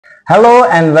Hello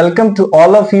and welcome to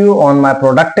all of you on my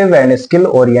productive and skill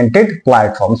oriented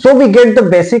platform. So we get the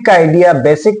basic idea,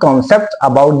 basic concept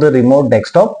about the remote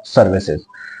desktop services.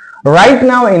 Right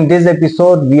now in this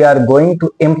episode, we are going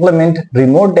to implement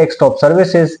remote desktop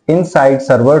services inside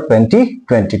Server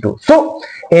 2022. So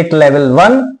at level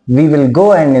 1, we will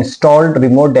go and install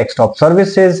remote desktop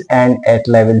services, and at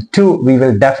level 2, we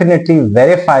will definitely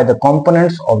verify the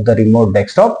components of the remote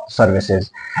desktop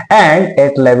services. And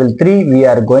at level 3, we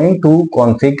are going to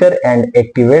configure and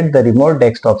activate the remote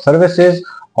desktop services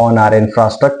on our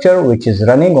infrastructure which is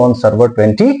running on Server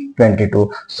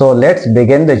 2022. So let's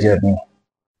begin the journey.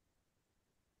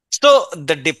 So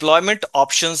the deployment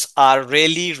options are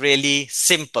really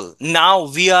simple. Now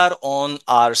we are on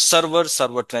our server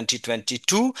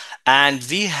 2022, and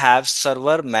we have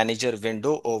server manager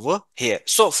window over here.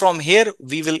 So from here,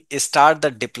 we will start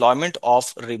the deployment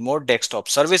of remote desktop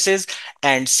services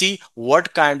and see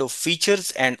what kind of features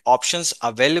and options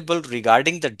available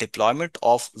regarding the deployment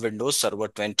of Windows Server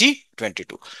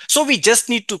 2022. So we just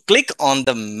need to click on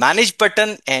the manage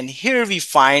button, and here we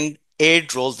find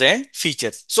add roles and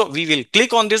features. So we will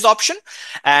click on this option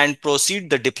and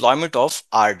proceed the deployment of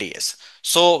RDS.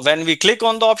 So when we click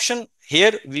on the option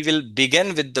here, we will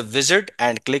begin with the wizard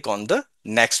and click on the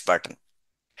next button.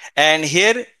 And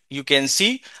here you can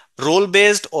see role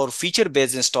based or feature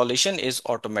based installation is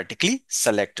automatically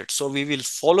selected. So we will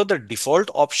follow the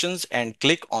default options and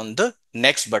click on the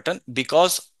next button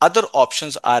because other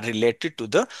options are related to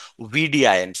the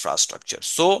VDI infrastructure.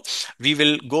 So we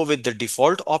will go with the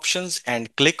default options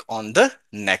and click on the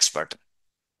next button.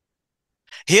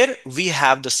 Here we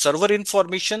have the server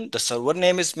information. The server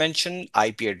name is mentioned,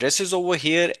 IP address is over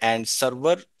here, and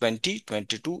server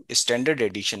 2022 standard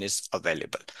edition is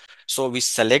available. So we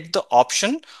select the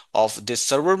option of this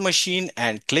server machine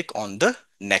and click on the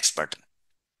next button.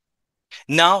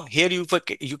 Now here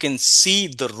you can see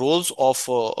the roles of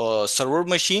a server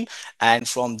machine, and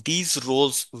from these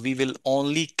roles we will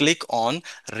only click on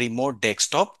remote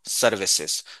desktop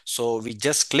services. So we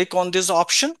just click on this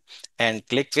option and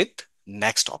click with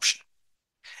next option.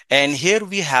 And here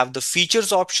we have the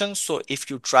features option. So if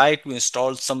you try to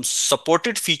install some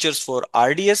supported features for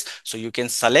RDS, so you can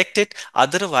select it.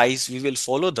 Otherwise, we will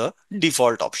follow the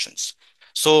default options.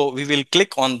 So we will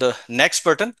click on the next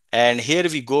button, and here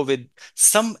we go with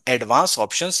some advanced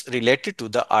options related to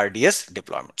the RDS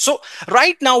deployment. So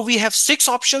right now we have 6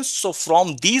 options. So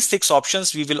from these 6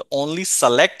 options, we will only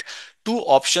select 2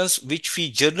 options which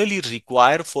we generally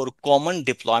require for common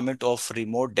deployment of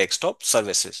remote desktop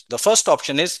services. The first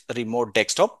option is remote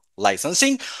desktop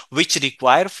licensing, which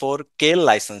require for KL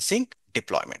licensing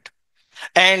deployment.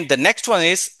 And the next one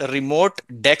is remote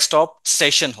desktop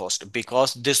session host,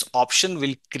 because this option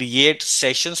will create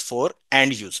sessions for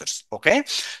end users. Okay,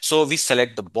 so we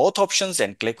select the both options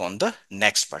and click on the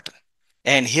next button.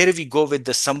 And here we go with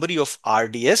the summary of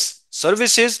RDS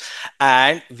services,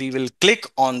 and we will click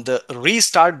on the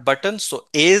restart button. So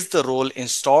as the role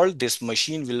installed, this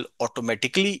machine will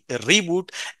automatically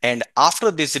reboot. And after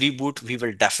this reboot, we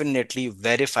will definitely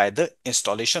verify the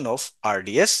installation of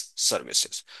RDS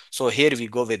services. So here we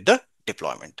go with the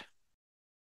deployment.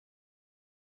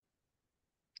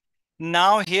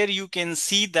 Now here you can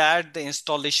see that the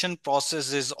installation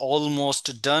process is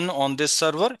almost done on this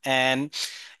server, and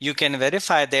you can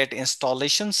verify that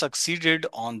installation succeeded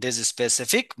on this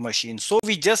specific machine. So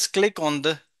we just click on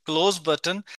the close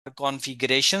button,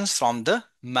 configurations from the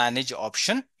manage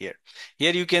option here.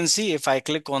 Here you can see if I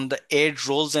click on the add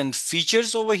roles and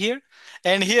features over here,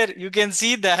 and here you can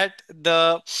see that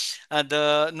the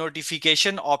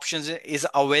notification options is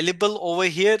available over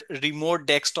here. Remote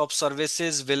desktop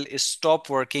services will stop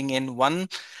working in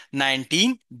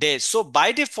 119 days. So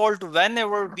by default,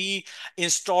 whenever we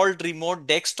installed remote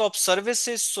desktop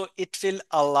services, so it will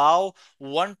allow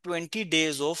 120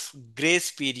 days of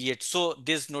grace period. So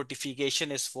this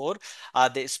notification is for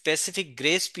the specific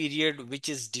grace period which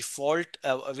is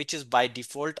which is by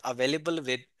default available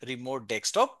with remote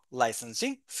desktop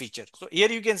licensing feature. So here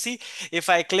you can see if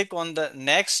I click on the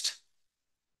next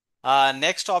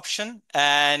option,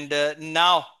 and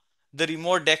now the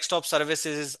remote desktop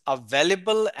services is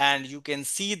available, and you can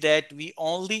see that we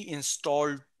only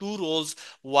installed 2 roles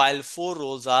while 4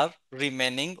 roles are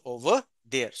remaining over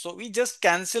there. So we just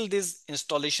cancel this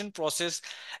installation process,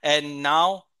 and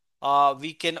now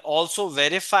we can also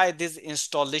verify this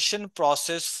installation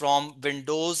process from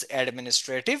Windows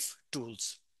administrative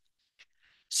tools.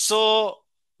 So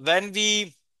when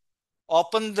we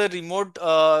open the remote,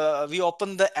 we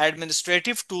open the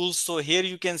administrative tools. So here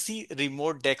you can see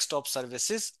remote desktop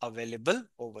services available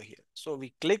over here. So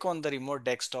we click on the remote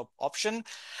desktop option,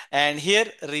 and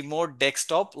here remote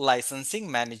desktop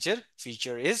licensing manager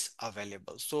feature is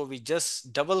available. So we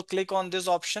just double click on this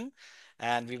option,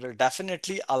 and we will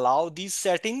definitely allow these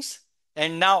settings.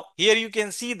 And now here you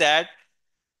can see that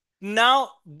now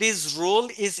this role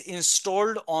is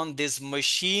installed on this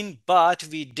machine, but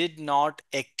we did not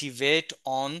activate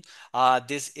on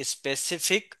this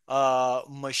specific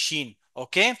machine.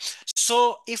 Okay,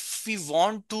 so if we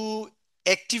want to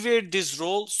activate this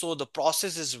role, so the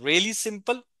process is really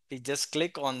simple. We just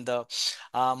click on the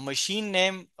machine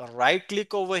name, right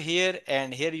click over here,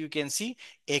 and here you can see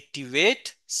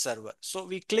activate server. So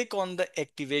we click on the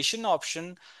activation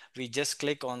option, we just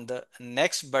click on the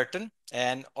next button,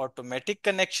 and automatic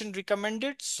connection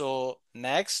recommended. So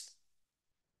next,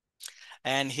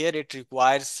 and here it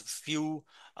requires few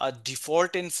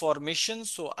default information.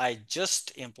 So I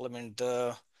just implement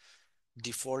the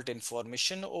default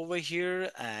information over here,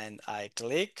 and I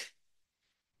click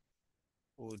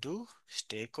Udo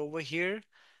stake over here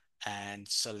and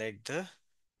select the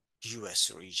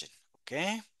US region.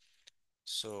 Okay,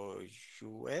 so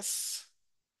US,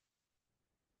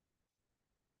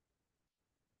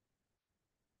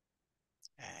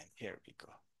 and here we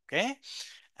go. Okay,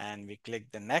 and we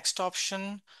click the next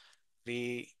option.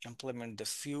 We implement the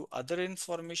few other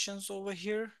informations over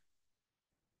here.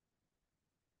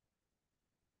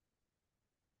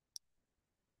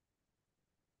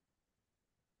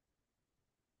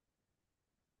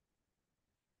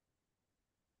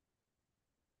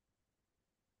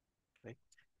 Right.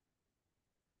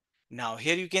 Now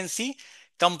here you can see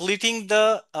completing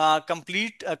the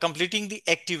completing the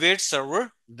activate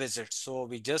server visit. So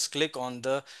we just click on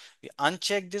the, we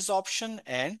uncheck this option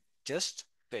and just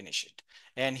finish it.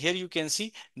 And here you can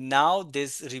see now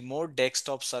this remote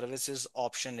desktop services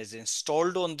option is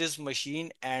installed on this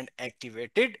machine and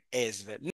activated as well.